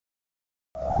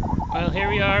Well, here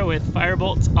we are with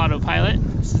Firebolt's Autopilot.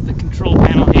 This is the control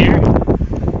panel here. You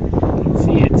can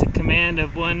see it's a command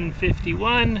of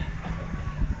 151.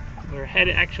 We're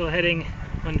actual heading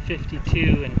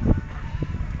 152, and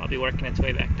I'll be working its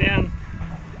way back down.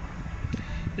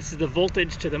 This is the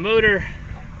voltage to the motor.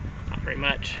 Not very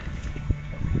much.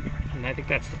 And I think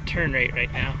that's the turn rate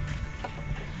right now.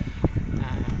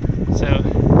 So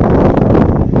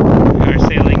we are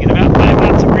sailing at about 5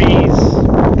 knots of breeze,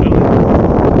 going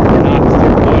 4 knots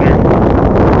through the water.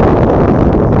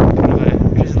 Kind of a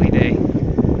drizzly day.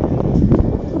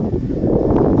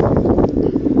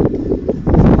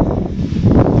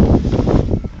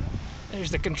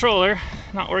 There's the controller,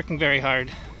 not working very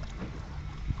hard.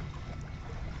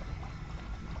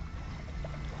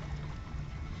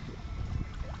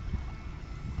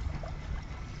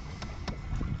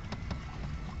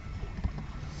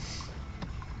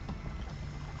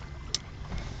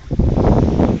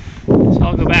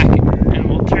 I'll go back and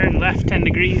we'll turn left 10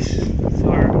 degrees, so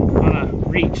we're on a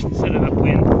reach instead of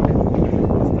upwind.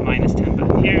 It's the -10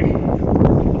 button here.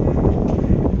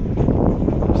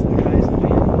 There's the horizon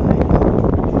behind.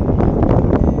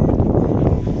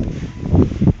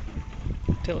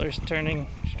 Tiller's turning,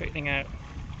 straightening out.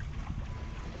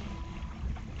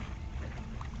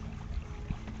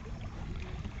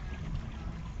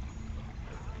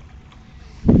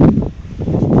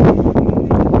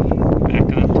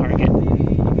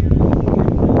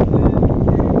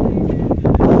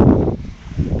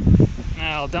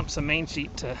 I'll dump some main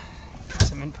sheet to get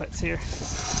some inputs here.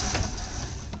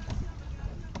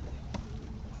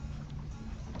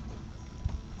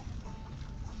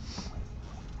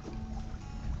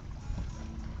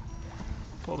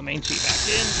 Pull the main sheet back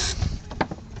in.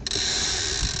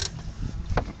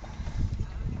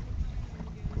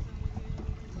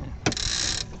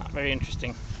 Not very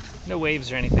interesting. No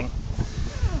waves or anything.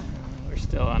 We're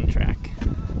still on track.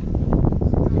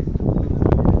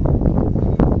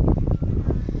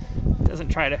 Doesn't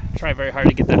try very hard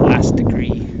to get that last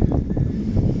degree.